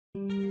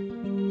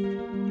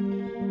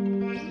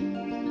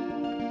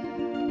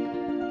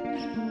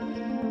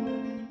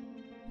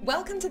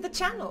Welcome to the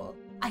channel.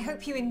 I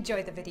hope you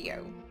enjoy the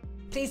video.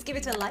 Please give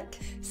it a like,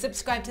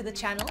 subscribe to the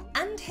channel,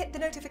 and hit the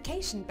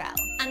notification bell,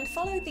 and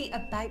follow the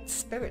About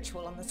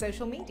Spiritual on the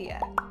social media.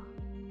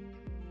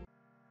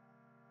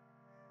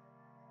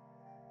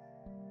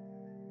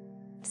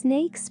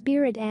 Snake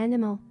spirit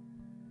animal.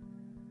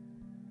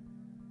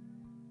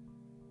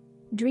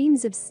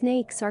 Dreams of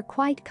snakes are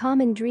quite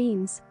common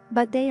dreams,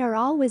 but they are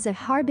always a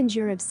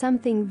harbinger of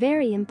something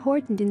very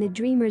important in the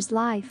dreamer's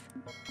life.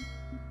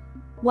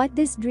 What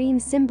this dream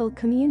symbol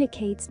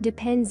communicates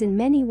depends in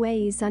many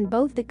ways on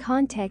both the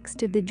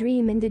context of the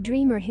dream and the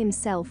dreamer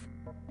himself.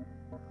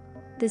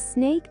 The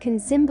snake can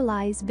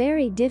symbolize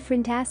very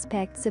different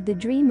aspects of the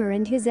dreamer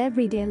and his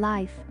everyday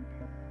life.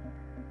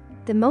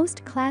 The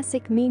most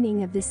classic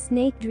meaning of the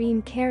snake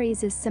dream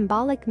carries a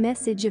symbolic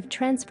message of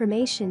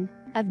transformation,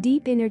 of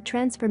deep inner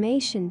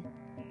transformation.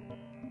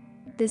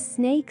 The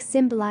snake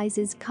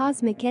symbolizes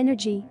cosmic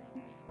energy.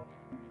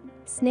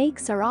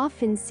 Snakes are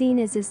often seen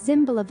as a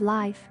symbol of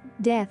life,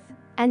 death,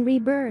 and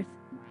rebirth.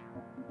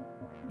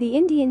 The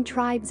Indian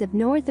tribes of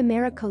North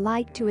America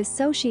like to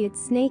associate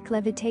snake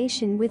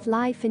levitation with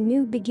life and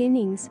new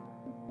beginnings.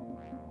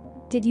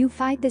 Did you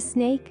fight the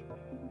snake?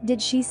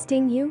 Did she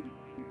sting you?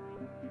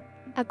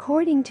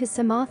 According to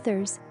some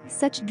authors,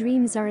 such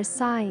dreams are a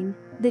sign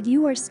that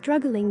you are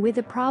struggling with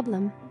a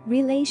problem,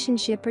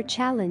 relationship, or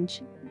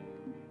challenge.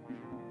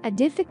 A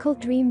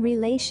difficult dream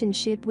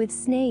relationship with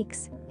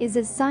snakes is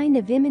a sign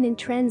of imminent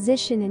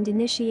transition and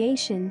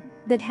initiation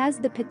that has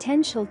the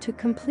potential to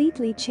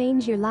completely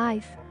change your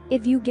life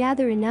if you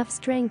gather enough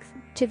strength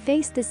to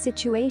face the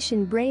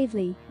situation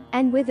bravely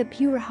and with a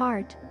pure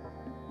heart.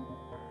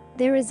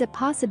 There is a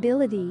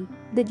possibility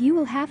that you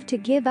will have to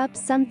give up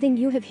something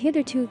you have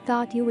hitherto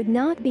thought you would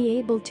not be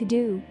able to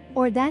do,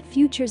 or that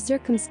future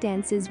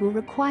circumstances will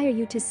require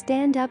you to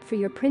stand up for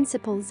your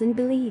principles and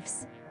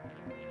beliefs.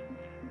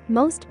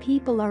 Most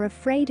people are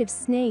afraid of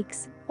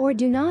snakes or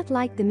do not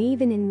like them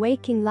even in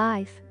waking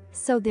life,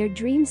 so their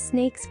dream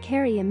snakes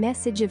carry a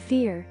message of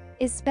fear,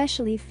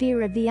 especially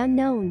fear of the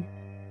unknown.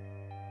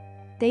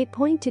 They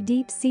point to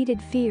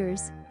deep-seated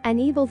fears and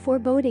evil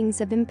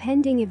forebodings of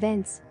impending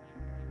events.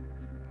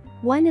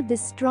 One of the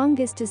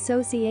strongest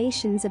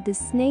associations of the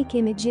snake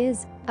image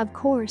is, of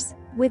course,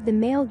 with the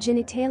male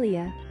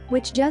genitalia,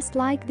 which just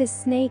like the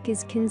snake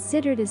is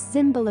considered a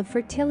symbol of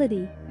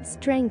fertility,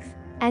 strength,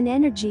 and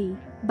energy,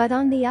 but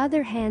on the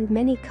other hand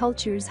many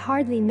cultures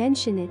hardly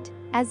mention it,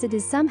 as it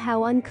is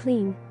somehow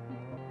unclean.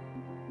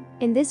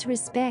 In this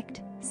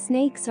respect,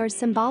 snakes are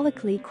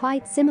symbolically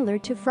quite similar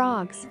to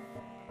frogs.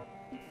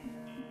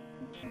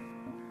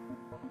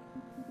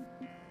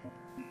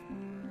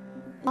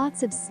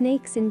 Lots of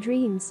snakes in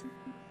dreams.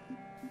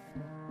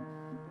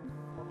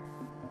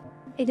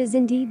 It is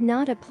indeed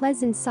not a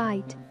pleasant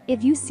sight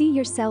if you see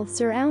yourself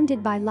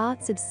surrounded by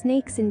lots of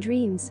snakes in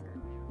dreams.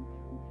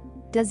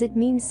 Does it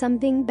mean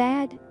something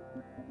bad?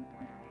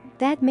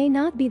 That may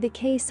not be the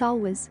case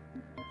always.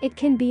 It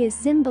can be a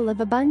symbol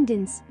of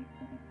abundance.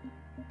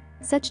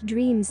 Such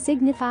dreams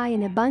signify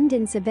an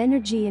abundance of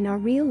energy in our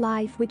real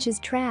life which is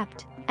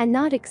trapped and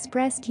not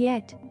expressed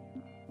yet.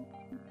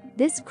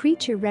 This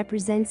creature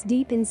represents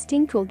deep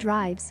instinctual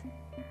drives.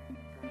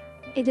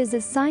 It is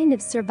a sign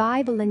of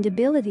survival and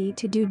ability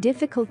to do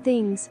difficult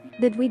things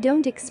that we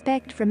don't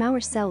expect from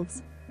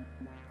ourselves.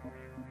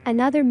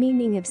 Another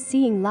meaning of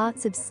seeing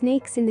lots of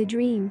snakes in the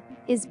dream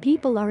is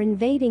people are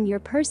invading your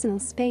personal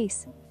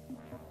space.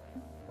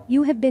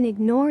 You have been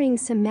ignoring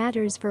some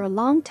matters for a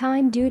long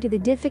time due to the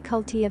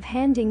difficulty of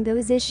handling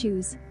those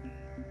issues.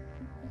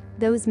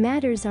 Those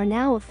matters are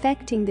now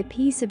affecting the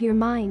peace of your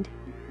mind.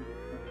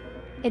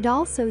 It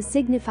also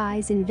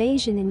signifies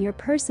invasion in your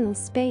personal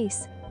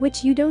space,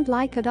 which you don't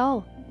like at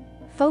all.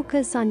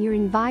 Focus on your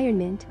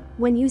environment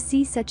when you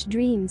see such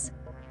dreams.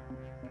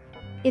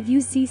 If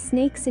you see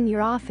snakes in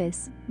your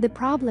office, the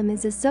problem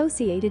is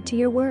associated to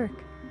your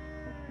work.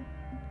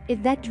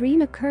 If that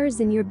dream occurs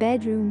in your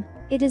bedroom,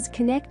 it is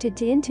connected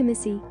to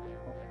intimacy.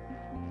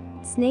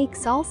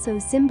 Snakes also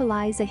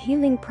symbolize a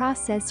healing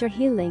process or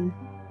healing.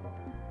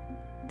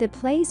 The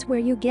place where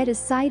you get a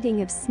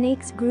sighting of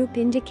snakes group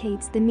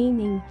indicates the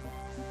meaning.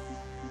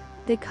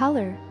 The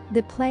color,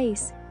 the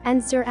place,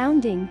 and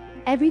surrounding,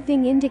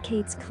 everything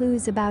indicates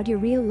clues about your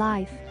real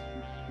life.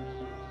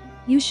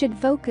 You should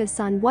focus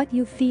on what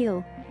you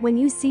feel when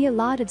you see a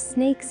lot of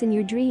snakes in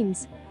your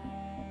dreams.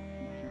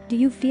 Do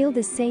you feel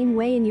the same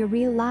way in your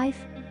real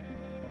life?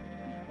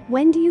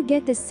 When do you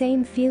get the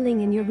same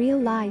feeling in your real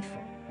life?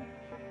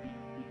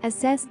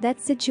 Assess that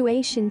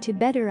situation to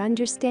better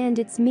understand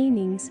its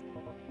meanings.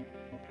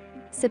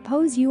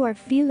 Suppose you are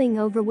feeling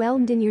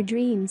overwhelmed in your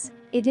dreams,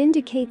 it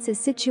indicates a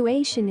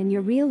situation in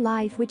your real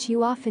life which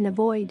you often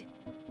avoid.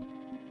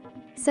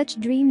 Such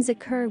dreams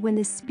occur when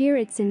the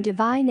spirits and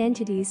divine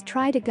entities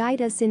try to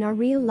guide us in our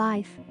real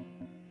life.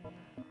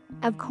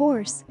 Of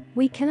course,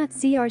 we cannot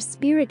see our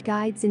spirit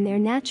guides in their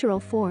natural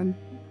form.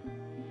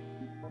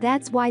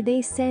 That's why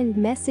they send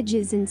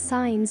messages and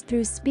signs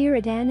through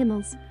spirit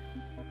animals.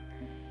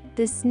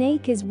 The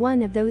snake is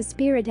one of those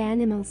spirit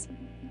animals.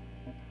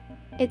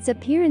 Its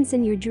appearance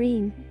in your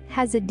dream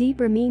has a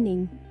deeper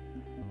meaning.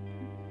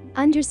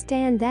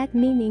 Understand that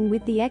meaning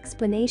with the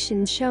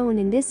explanations shown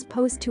in this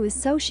post to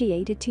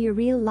associate it to your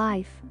real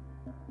life.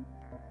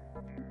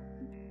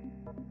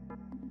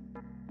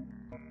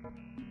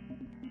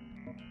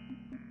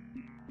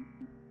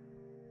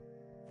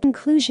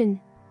 Conclusion.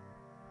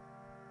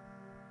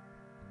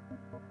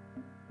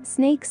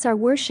 Snakes are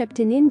worshipped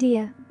in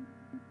India.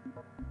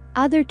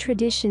 Other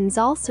traditions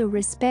also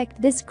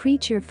respect this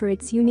creature for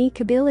its unique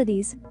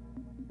abilities.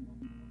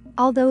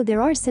 Although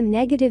there are some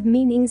negative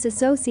meanings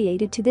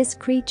associated to this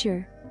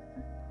creature.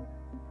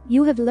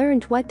 You have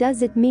learned what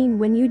does it mean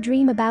when you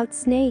dream about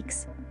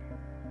snakes.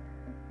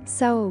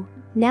 So,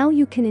 now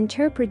you can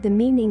interpret the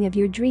meaning of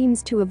your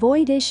dreams to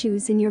avoid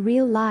issues in your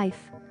real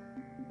life.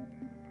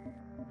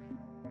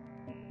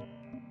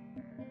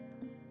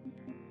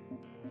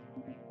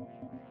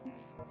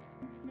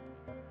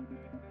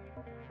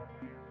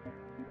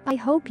 I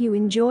hope you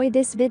enjoy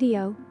this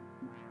video.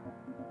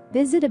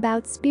 Visit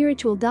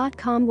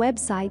aboutspiritual.com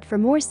website for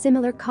more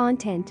similar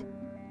content.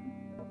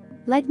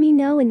 Let me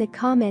know in the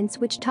comments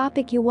which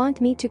topic you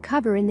want me to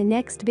cover in the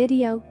next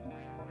video.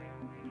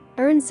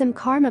 Earn some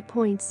karma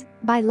points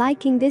by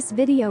liking this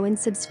video and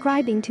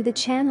subscribing to the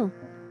channel.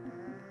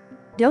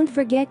 Don't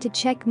forget to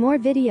check more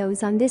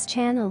videos on this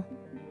channel.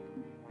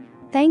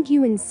 Thank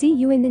you and see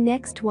you in the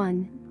next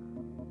one.